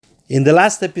In the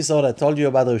last episode, I told you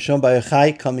about Rabbi Shimon Bar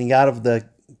Yochai coming out of the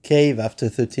cave after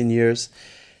 13 years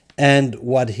and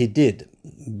what he did.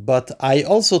 But I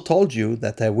also told you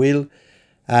that I will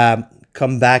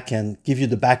come back and give you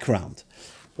the background.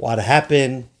 What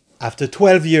happened after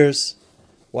 12 years,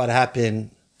 what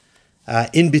happened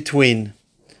in between.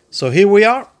 So here we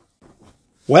are.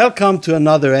 Welcome to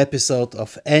another episode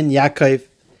of En Yaakov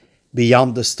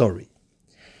Beyond the Story.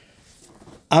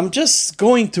 I'm just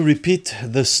going to repeat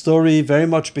the story very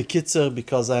much bekitzer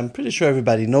because I'm pretty sure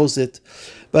everybody knows it.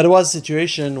 But it was a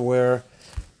situation where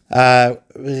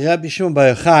Rabbi Shimon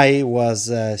Bar Yochai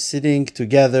was sitting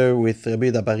together with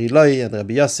Rabbi Bar Yochai and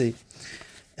Rabbi Yossi,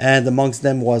 and amongst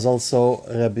them was also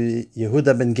Rabbi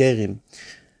Yehuda ben Gerim.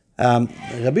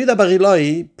 Rabbi Bar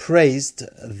Yochai praised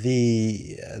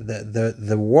the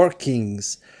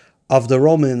workings of the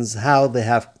Romans, how they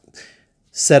have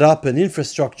set up an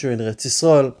infrastructure in Eretz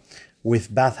Yisrael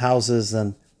with bathhouses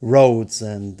and roads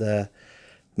and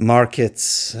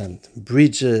markets and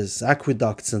bridges,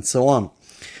 aqueducts, and so on.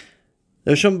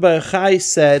 Rabbi Shimon Bar Yochai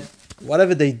said,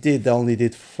 whatever they did, they only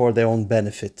did for their own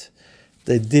benefit.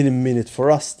 They didn't mean it for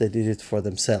us, they did it for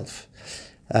themselves.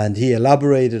 And he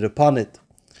elaborated upon it.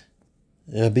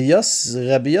 Rabbi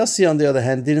Yossi, on the other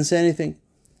hand, didn't say anything.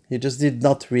 He just did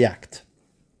not react.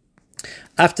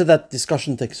 After that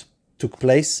discussion took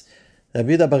place,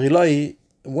 Rabbi Bar Yochai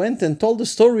went and told the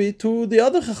story to the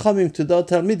other Chachamim, to the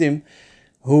Talmidim,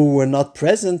 who were not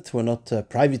present, were not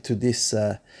privy to this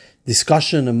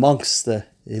discussion amongst the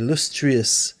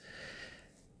illustrious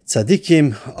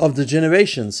tzaddikim of the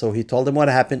generation. So he told them what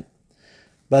happened.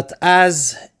 But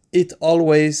as it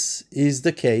always is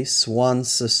the case,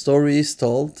 once a story is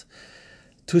told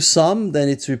to some, then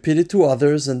it's repeated to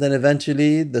others, and then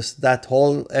eventually that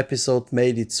whole episode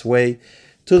made its way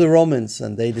to the Romans,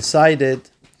 and they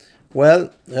decided,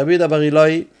 well, Rabbi Bar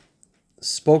Yochai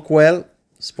spoke well,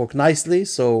 spoke nicely,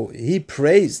 so he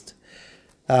praised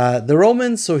the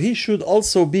Romans, so he should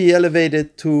also be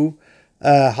elevated to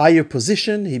a higher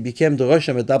position. He became the Rosh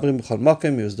HaMedabrim B'chol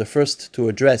Makom. He was the first to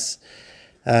address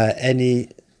any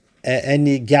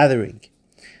gathering.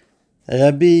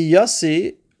 Rabbi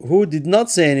Yossi, who did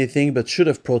not say anything but should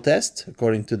have protested,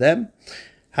 according to them,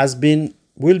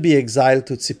 will be exiled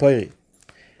to Tzipori.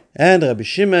 And Rabbi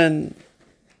Shimon,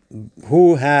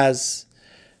 who has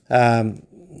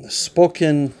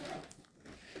spoken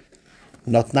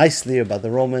not nicely about the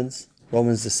Romans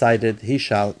decided he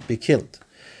shall be killed.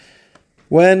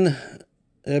 When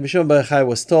Rabbi Shimon Bar Yochai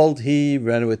was told, he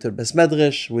ran away to the Beis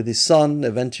Medrash with his son.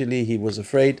 Eventually he was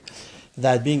afraid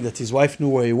that being that his wife knew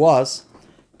where he was,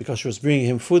 because she was bringing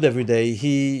him food every day,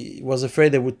 he was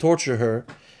afraid they would torture her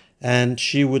and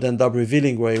she would end up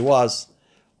revealing where he was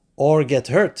or get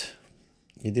hurt.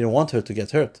 He didn't want her to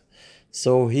get hurt.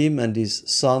 So him and his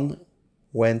son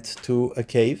went to a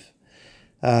cave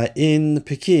in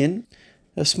Pekin,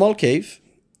 a small cave,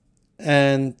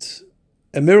 and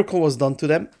a miracle was done to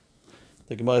them.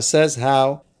 The Gemara says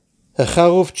how a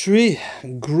charuf tree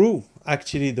grew.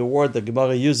 Actually, the word the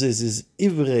Gemara uses is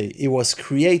ivrei. It was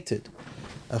created.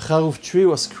 A charuf tree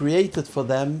was created for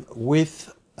them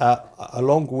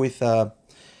along with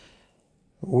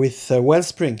a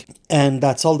wellspring, and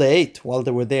that's all they ate while they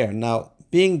were there. Now,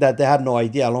 being that they had no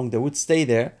idea how long they would stay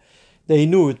there, they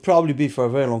knew it would probably be for a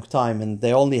very long time, and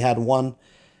they only had one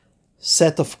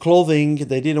set of clothing.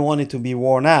 They didn't want it to be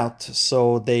worn out,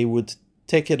 so they would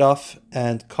take it off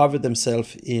and cover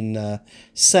themselves in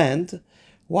sand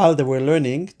while they were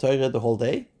learning Torah the whole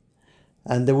day,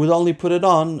 and they would only put it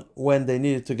on when they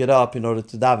needed to get up in order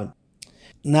to daven.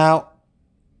 Now,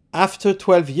 after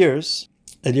 12 years,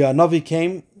 Eliyahu Hanavi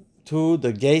came to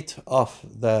the gate of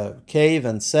the cave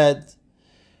and said,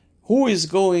 who is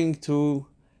going to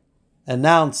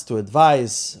announce, to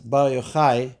advise Bar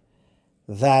Yochai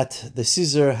that the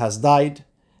Caesar has died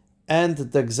and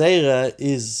the Gzeira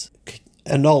is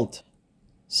annulled?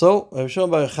 So Rabbi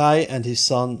Shimon Bar Yochai and his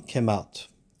son came out.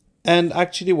 And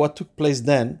actually what took place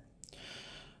then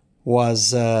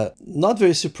was not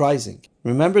very surprising.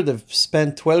 Remember, they've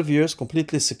spent 12 years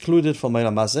completely secluded from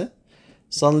Olam Hazeh.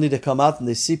 Suddenly they come out and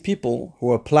they see people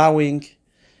who are plowing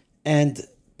and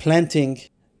planting,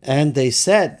 and they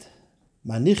said,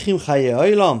 Manichim Chaye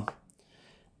Olam.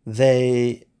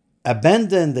 They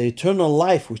abandon the eternal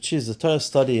life, which is the Torah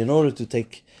study, in order to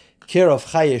take care of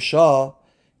Chaye Shah,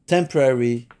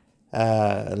 temporary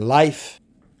life.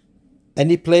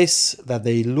 Any place that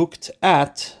they looked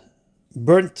at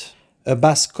burnt. A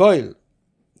baskoil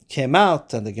came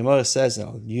out, and the Gemara says,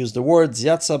 I'll use the words,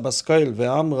 Yatsa baskoil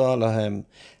ve'amra lahem,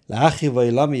 la'achi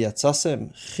v'ilami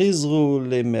yatsasem, chizru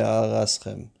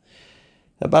le'me'araschem.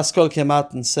 A baskoil came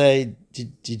out and said,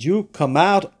 did you come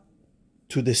out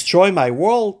to destroy my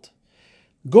world,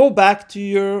 go back to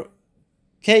your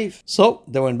cave. So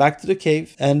they went back to the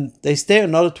cave and they stay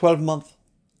another 12 months.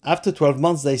 After 12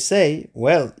 months, they say,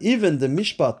 well, even the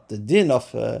mishpat, the din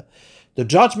of the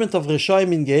judgment of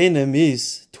Rishoyim in Gehenim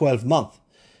is 12 months.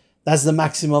 That's the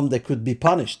maximum they could be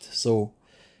punished. So,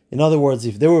 in other words,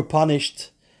 if they were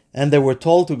punished and they were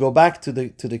told to go back to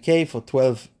the cave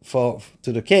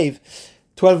to the cave,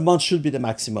 12 months should be the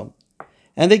maximum.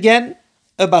 And again,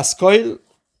 a baskoil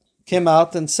came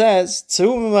out and says,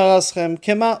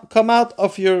 come out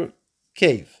of your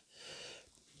cave.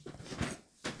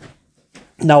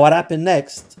 Now, what happened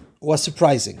next was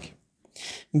surprising,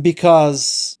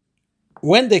 because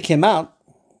when they came out,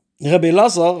 Rabbi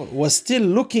Lazar was still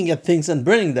looking at things and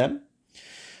burning them.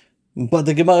 But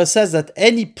the Gemara says that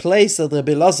any place that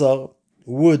Rabbi Lazar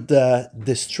would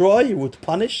destroy, would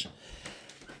punish,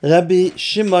 Rabbi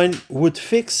Shimon would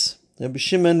fix. Rabbi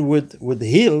Shimon would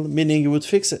heal, meaning he would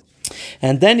fix it.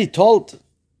 And then he told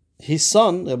his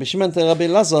son, Rabbi Shimon to Rabbi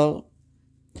Lazar,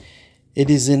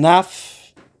 it is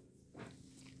enough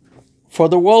for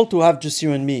the world to have just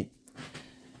you and me.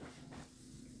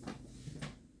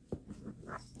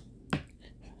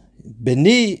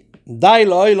 Beni, dai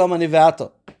lo'olam ani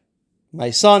ve'ata. My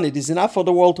son, it is enough for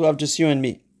the world to have just you and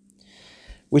me.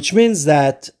 Which means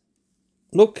that,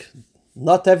 look,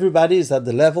 not everybody is at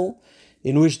the level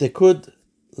in which they could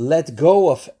let go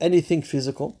of anything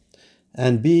physical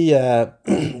and be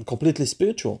completely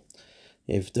spiritual.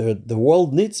 If the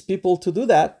world needs people to do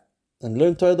that and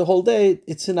learn Torah the whole day,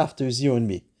 it's enough. There is you and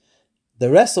me.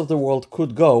 The rest of the world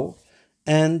could go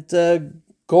and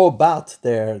go about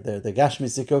their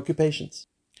Gashmistic occupations.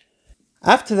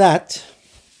 After that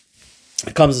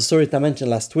comes the story that I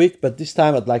mentioned last week, but this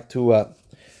time I'd like to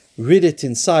read it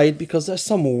inside because there's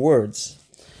some more words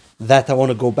that I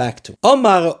want to go back to.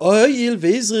 Omar Oyil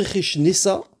ve'izrichish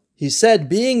nisa. He said,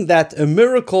 being that a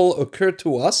miracle occurred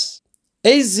to us,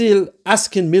 Ezil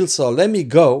askin milsa, let me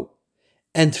go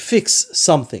and fix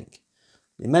something.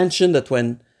 We mentioned that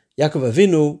when Yaakov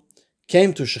Avinu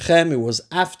came to Shechem, it was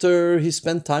after he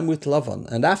spent time with Lavan,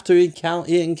 and after he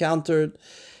encountered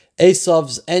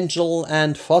Esav's angel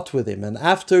and fought with him, and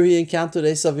after he encountered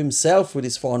Esav himself with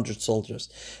his 400 soldiers,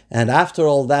 and after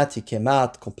all that he came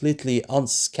out completely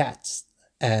unscathed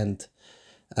and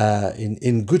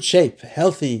in good shape,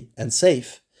 healthy and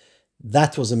safe.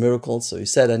 That was a miracle. So he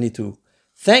said, I need to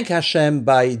thank Hashem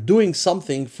by doing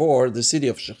something for the city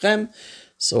of Shechem.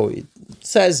 So it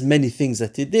says many things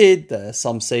that he did.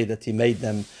 Some say that he made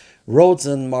them roads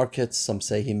and markets. Some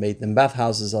say he made them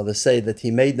bathhouses. Others say that he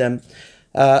made them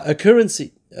a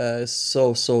currency.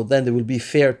 So then there will be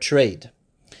fair trade.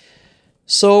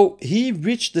 So he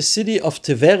reached the city of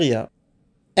Tiberia,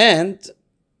 and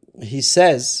he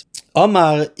says,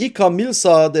 Amar Ika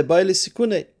Milsa de Baile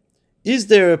Sikune. Is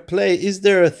there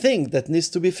a thing that needs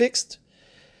to be fixed?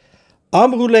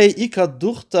 Amrule Ika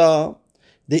Duchta.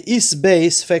 The Isbe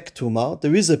Sfek Tuma.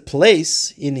 There is a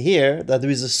place in here that there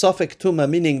is a Sofek Tuma,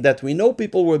 meaning that we know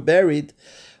people were buried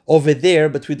over there,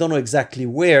 but we don't know exactly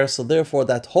where. So therefore,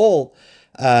 that whole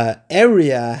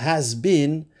area has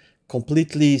been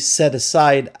completely set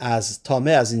aside as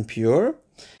Tameh, as impure.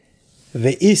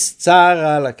 Ve'is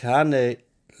tzara lakane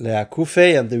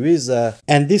le'akufe, and there is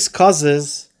and this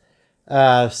causes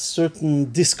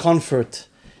certain discomfort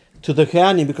to the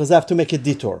Kohanim because they have to make a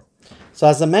detour. So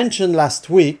as I mentioned last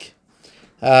week,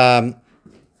 many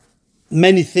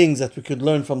things that we could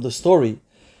learn from the story,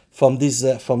 from this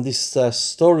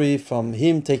story, from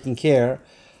him taking care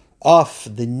of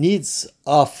the needs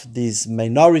of this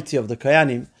minority of the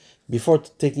Kohanim before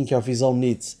taking care of his own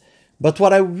needs. But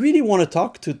what I really want to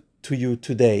talk to you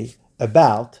today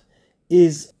about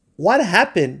is what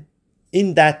happened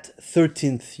in that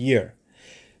 13th year.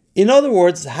 In other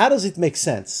words, how does it make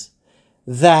sense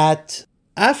that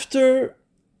after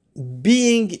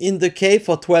being in the cave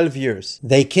for 12 years,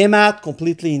 they came out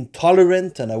completely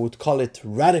intolerant, and I would call it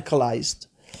radicalized?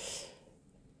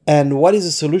 And what is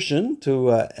the solution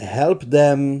to help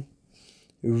them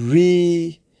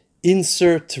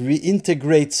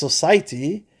reintegrate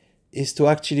society is to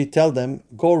actually tell them,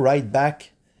 go right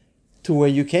back to where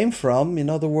you came from. In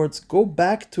other words, go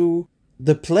back to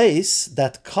the place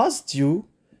that caused you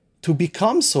to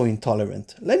become so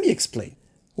intolerant. Let me explain.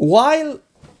 While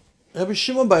Rabbi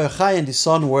Shimon Bar Yochai and his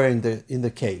son were in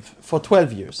the cave for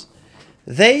 12 years,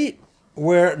 they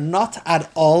were not at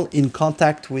all in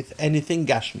contact with anything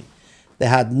Gashmi. They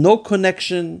had no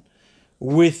connection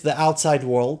with the outside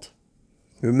world.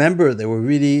 Remember, they were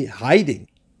really hiding.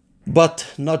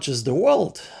 But not just the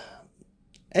world,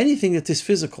 anything that is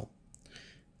physical.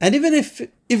 And even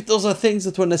if those are things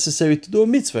that were necessary to do a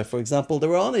mitzvah, for example, they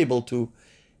were unable to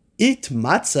eat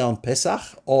matzah on Pesach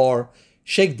or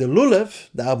shake the lulav,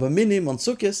 the arba minim on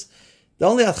Sukkot, they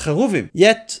only had charuvim.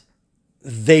 Yet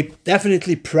they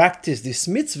definitely practiced this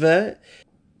mitzvah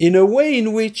in a way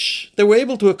in which they were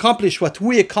able to accomplish what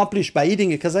we accomplish by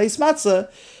eating a kazayis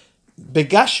matzah,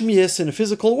 begashmias, in a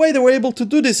physical way. They were able to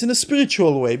do this in a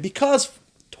spiritual way because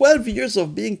 12 years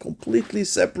of being completely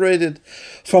separated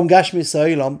from Gashmi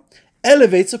Sa'ilam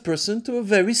elevates a person to a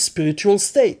very spiritual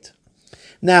state.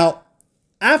 Now,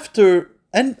 after,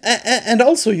 and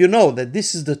also you know that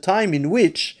this is the time in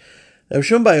which Rabbi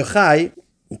Shimon Bar Yochai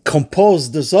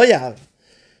composed the Zohar.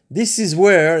 This is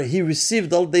where he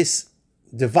received all this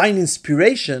divine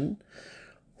inspiration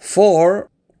for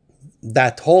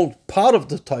that whole part of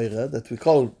the Torah that we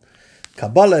call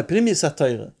Kabbalah, Primis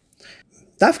HaTorah.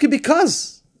 Dafki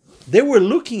because they were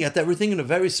looking at everything in a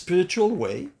very spiritual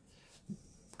way,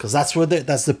 because that's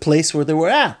the place where they were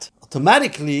at.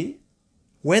 Automatically,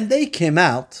 when they came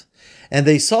out and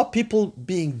they saw people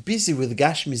being busy with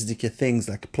gashmizdike things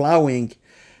like plowing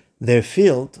their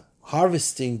field,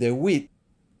 harvesting their wheat,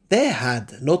 they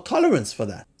had no tolerance for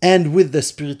that. And with the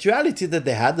spirituality that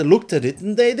they had, they looked at it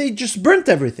and they just burnt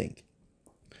everything.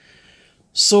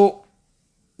 So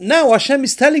now Hashem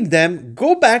is telling them,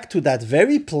 go back to that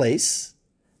very place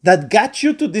that got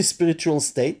you to this spiritual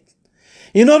state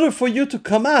in order for you to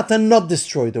come out and not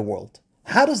destroy the world.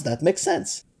 How does that make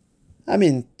sense? I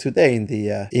mean, today in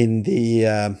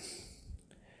the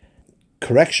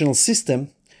correctional system,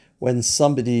 when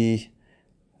somebody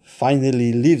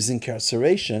finally leaves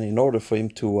incarceration, in order for him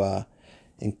to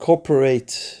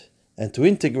incorporate and to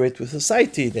integrate with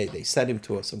society, they send him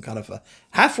to some kind of a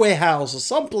halfway house or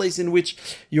some place in which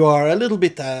you are a little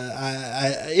bit,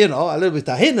 a little bit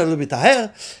ahin, a little bit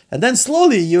aher, and then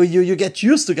slowly you get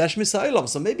used to Gashmi Sa'ilam.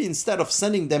 So maybe instead of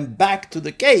sending them back to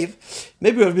the cave,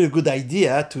 maybe it would be a good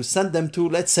idea to send them to,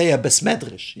 let's say, a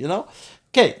besmedrish,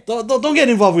 Okay, don't get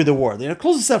involved with the world.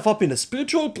 Close yourself up in a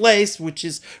spiritual place which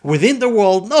is within the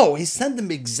world. No, he sent them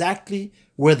exactly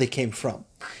where they came from.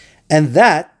 And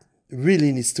that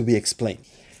really needs to be explained.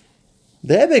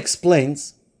 The Rebbe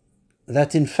explains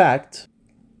that in fact,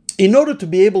 in order to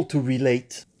be able to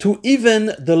relate to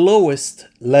even the lowest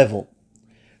level,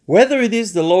 whether it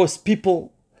is the lowest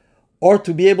people or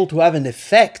to be able to have an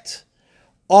effect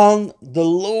on the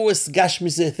lowest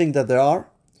gashmize thing that there are,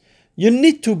 you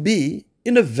need to be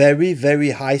in a very,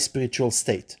 very high spiritual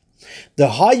state. The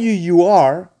higher you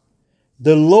are,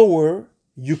 the lower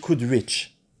you could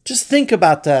reach. Just think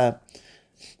about a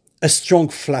strong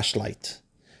flashlight.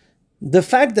 The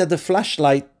fact that the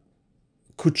flashlight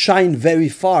could shine very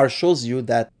far shows you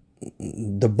that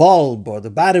the bulb or the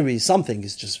battery, something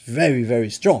is just very, very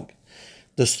strong.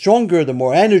 The stronger, the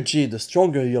more energy, the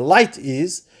stronger your light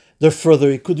is, the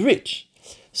further it could reach.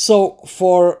 So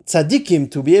for tzaddikim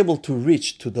to be able to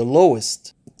reach to the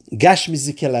lowest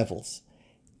gashmizike levels,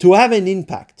 to have an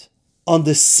impact on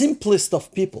the simplest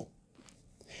of people,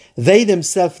 they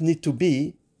themselves need to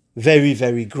be very,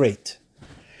 very great.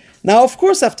 Now, of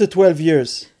course, after 12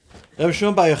 years, Rabbi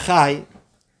Shimon Bar Yochai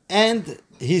and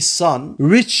his son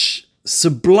reach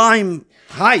sublime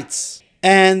heights.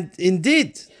 And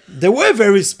indeed, they were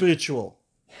very spiritual,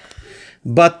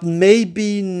 but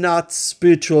maybe not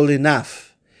spiritual enough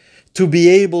to be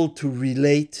able to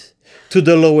relate to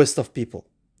the lowest of people.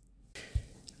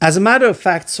 As a matter of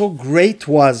fact, so great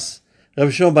was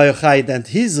Rabbi Shimon Bar Yochai that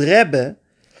his Rebbe,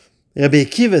 Rabbi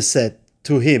Akiva, said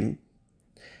to him,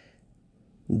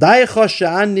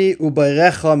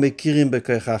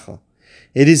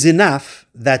 it is enough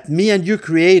that me and your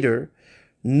Creator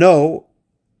know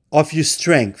of your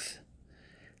strength.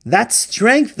 That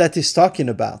strength that he's talking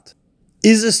about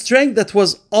is a strength that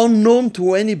was unknown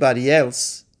to anybody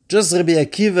else, just Rabbi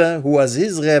Akiva, who was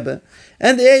his Rebbe,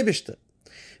 and the Eibishter.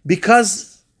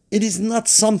 Because it is not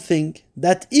something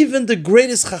that even the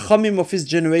greatest Chachamim of his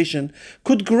generation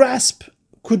could grasp,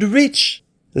 could reach.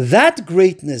 That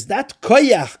greatness, that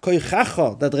koyach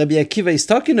that Rabbi Akiva is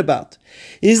talking about,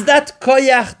 is that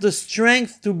koyach, the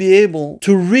strength to be able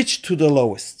to reach to the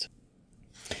lowest.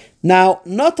 Now,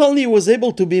 not only was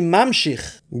able to be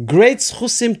mamshich, great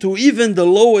schusim to even the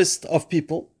lowest of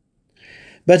people,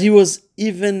 but he was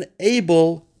even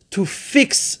able to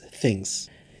fix things.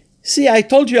 See, I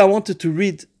told you I wanted to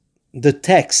read the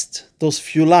text, those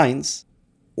few lines.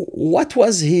 What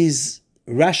was his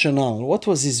rationale? What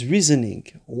was his reasoning?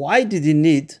 Why did he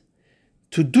need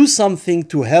to do something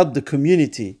to help the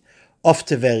community of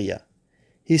Tiberia?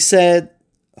 He said,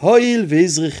 Hoil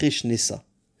ve'izrichish nisa.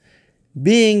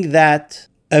 Being that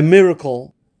a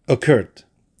miracle occurred.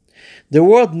 The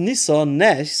word nisa,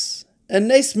 nes, A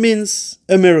nes means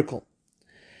a miracle.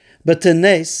 But a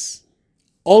nes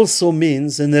also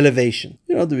means an elevation.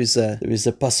 There is a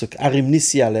pasuk, Arim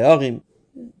Nisi Ale Arim.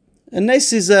 A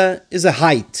nes is a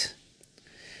height.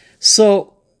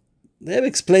 So the Rebbe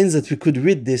explains that we could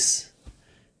read this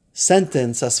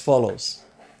sentence as follows.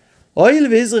 Being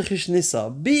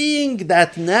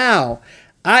that now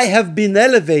I have been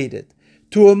elevated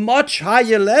to a much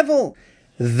higher level,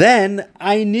 then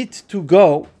I need to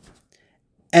go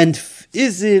and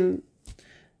izil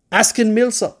asking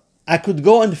milsa. I could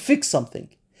go and fix something.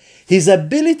 His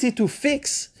ability to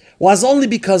fix was only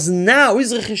because now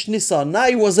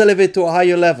he was elevated to a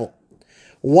higher level.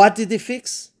 What did he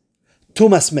fix?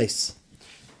 Tumas Meis.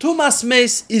 Tumas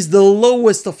Meis is the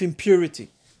lowest of impurity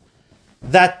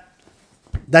that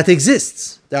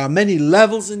exists. There are many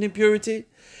levels in impurity,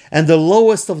 and the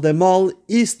lowest of them all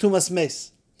is Tumas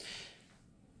Meis.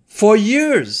 For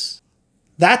years,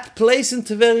 that place in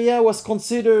Tveria was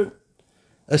considered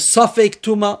a Safek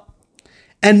Tuma,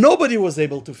 and nobody was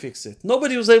able to fix it.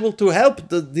 Nobody was able to help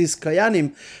these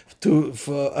Kayanim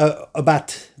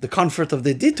about the comfort of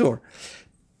the detour,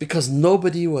 because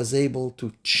nobody was able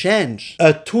to change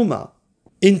a Tuma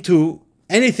into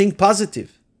anything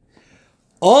positive.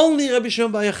 Only Rabbi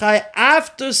Shimon Bar Yochai,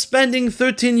 after spending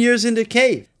 13 years in the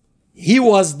cave, he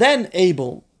was then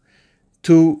able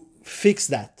to fix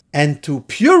that and to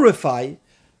purify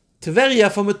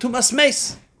Tveria from a Tumas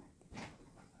Meis.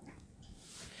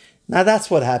 Now that's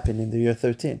what happened in the year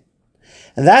 13.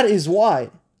 And that is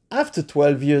why, after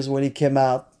 12 years when he came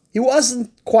out, he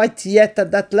wasn't quite yet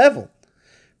at that level.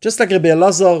 Just like Rabbi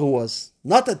Elazar, who was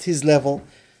not at his level,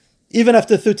 even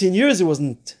after 13 years he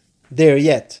wasn't there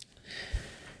yet.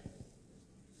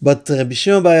 But Rabbi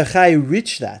Shimon Bar Yochai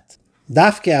reached that,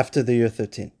 dafke after the year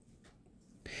 13.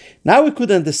 Now we could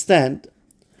understand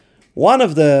one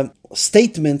of the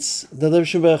statements that Rabbi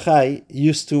Shimon Bar Yochai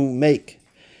used to make.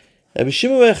 Rabbi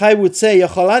Shimon Bar Yochai would say,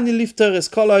 Yacholani lifter es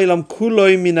kol ha'olam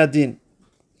kuloi min adin.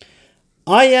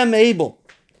 I am able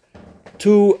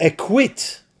to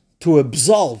acquit, to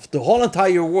absolve the whole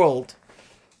entire world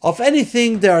of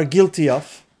anything they are guilty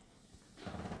of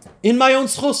in my own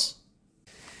schus.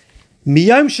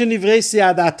 Miyam shenivresi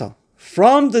adata,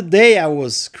 from the day I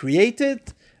was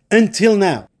created until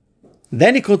now.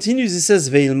 Then he continues, he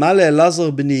says, Ve'ilmale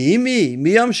Elazar b'ni imi,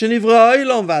 miyam shenivra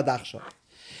ha'olam v'ad achshav.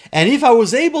 And if I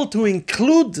was able to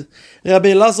include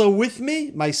Rabbi Elazar with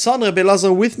me, my son Rabbi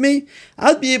Elazar with me,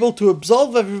 I'd be able to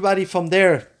absolve everybody from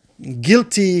their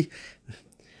guilt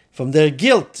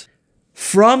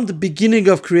from the beginning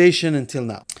of creation until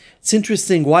now. It's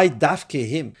interesting, why dafke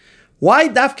him? Why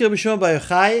dafke Rabbi Shimon Bar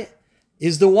Yochai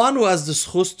is the one who has the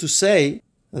schus to say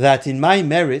that in my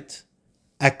merit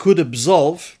I could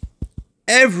absolve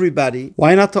everybody.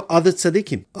 Why not the other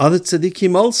tzaddikim? Other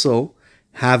tzaddikim also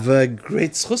have a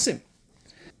great schusim.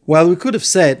 Well, we could have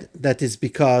said that it's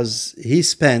because he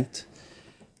spent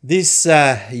these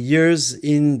years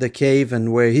in the cave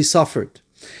and where he suffered.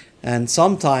 And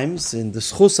sometimes in the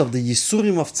schus of the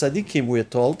Yisurim of tzaddikim, we're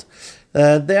told,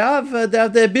 they have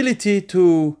the ability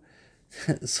to,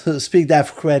 so to speak, they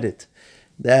have credit.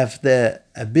 They have the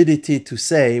ability to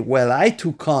say, well, I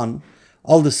took on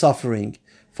all the suffering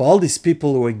for all these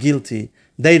people who are guilty.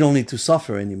 They don't need to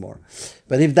suffer anymore.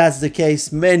 But if that's the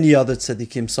case, many other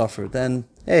tzaddikim suffered. And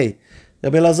hey,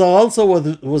 Rabbi Elazar also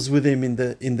was with him in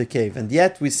the cave. And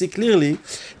yet we see clearly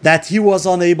that he was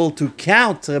unable to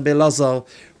count Rabbi Elazar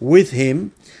with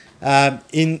him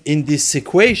in this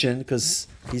equation, because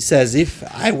he says, if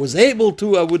I was able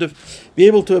to, I would have been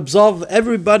able to absolve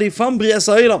everybody from Brias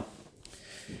HaOlam.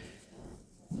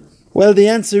 Well, the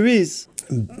answer is,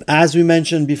 as we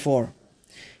mentioned before,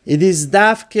 it is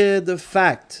dafke the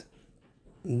fact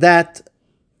that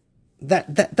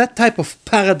type of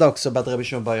paradox about Rabbi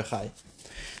Shimon Bar Yochai,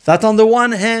 that on the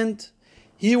one hand,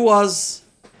 he was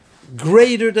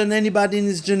greater than anybody in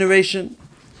his generation,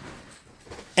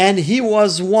 and he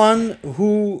was one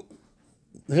who,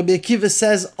 Rabbi Akiva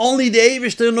says, only the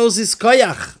Eivishter knows his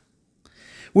koyach,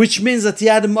 which means that he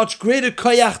had a much greater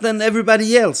koyach than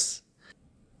everybody else.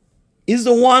 He's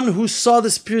the one who saw the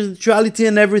spirituality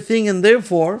and everything, and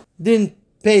therefore didn't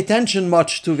pay attention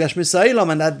much to Gashmis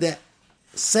HaOlam, and at the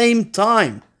same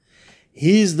time,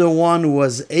 he's the one who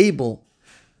was able,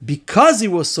 because he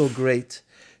was so great,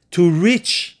 to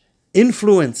reach,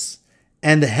 influence,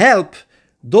 and help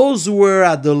those who were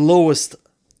at the lowest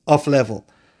of level.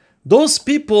 Those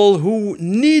people who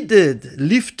needed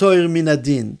liftoir min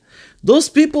adin. Those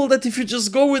people that if you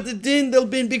just go with the din, they'll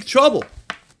be in big trouble.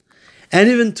 And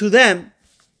even to them,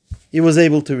 he was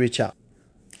able to reach out.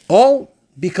 All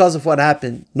because of what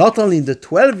happened, not only in the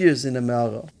 12 years in the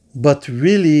Me'ara, but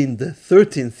really in the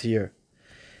 13th year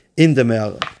in the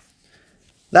Me'ara.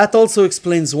 That also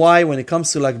explains why, when it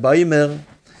comes to Lag BaOmer,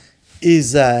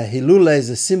 is a Hilula, is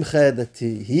a Simcha that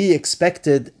he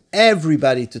expected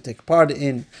everybody to take part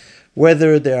in,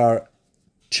 whether they are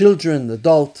children,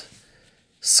 adult,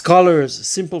 scholars,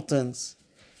 simpletons.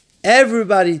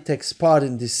 Everybody takes part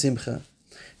in this Simcha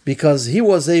because he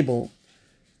was able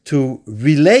to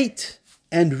relate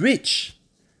and reach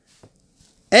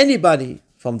anybody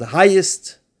from the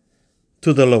highest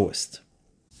to the lowest.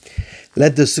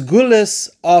 Let the segulas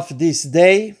of this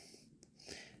day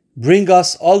bring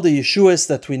us all the Yeshuas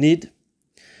that we need,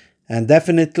 and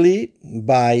definitely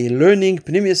by learning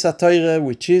Pnimius HaTorah,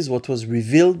 which is what was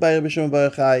revealed by Rabbi Shimon Bar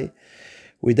Yochai,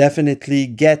 we definitely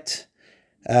get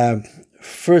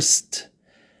first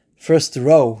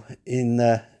row in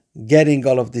getting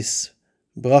all of this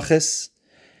brachas,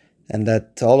 and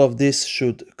that all of this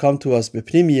should come to us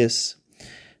bepnimius,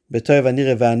 b'toiv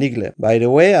hanireh v'hanigle. By the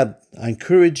way, I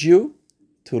encourage you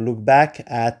to look back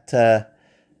at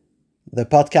the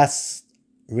podcasts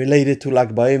related to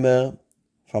Lag BaOmer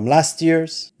from last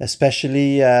year's,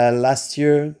 especially last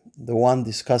year, the one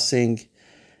discussing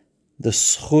the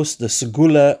schus, the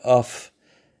segula of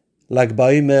Lag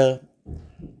BaOmer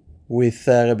with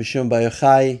Rabbi Shimon Bar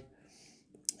Yochai,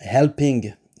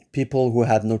 helping people who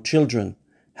had no children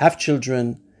have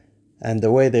children, and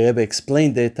the way the Rebbe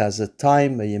explained it as a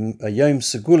time, a Yom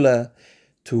Segula,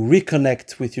 to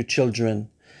reconnect with your children,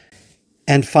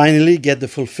 and finally get the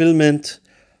fulfillment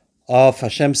of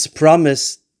Hashem's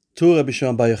promise to Rabbi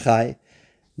Shimon Bar Yochai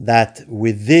that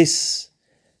with this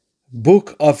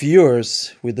book of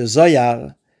yours, with the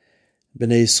Zohar,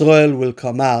 Bnei Yisrael will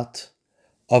come out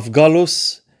of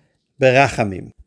Galus Berachamim.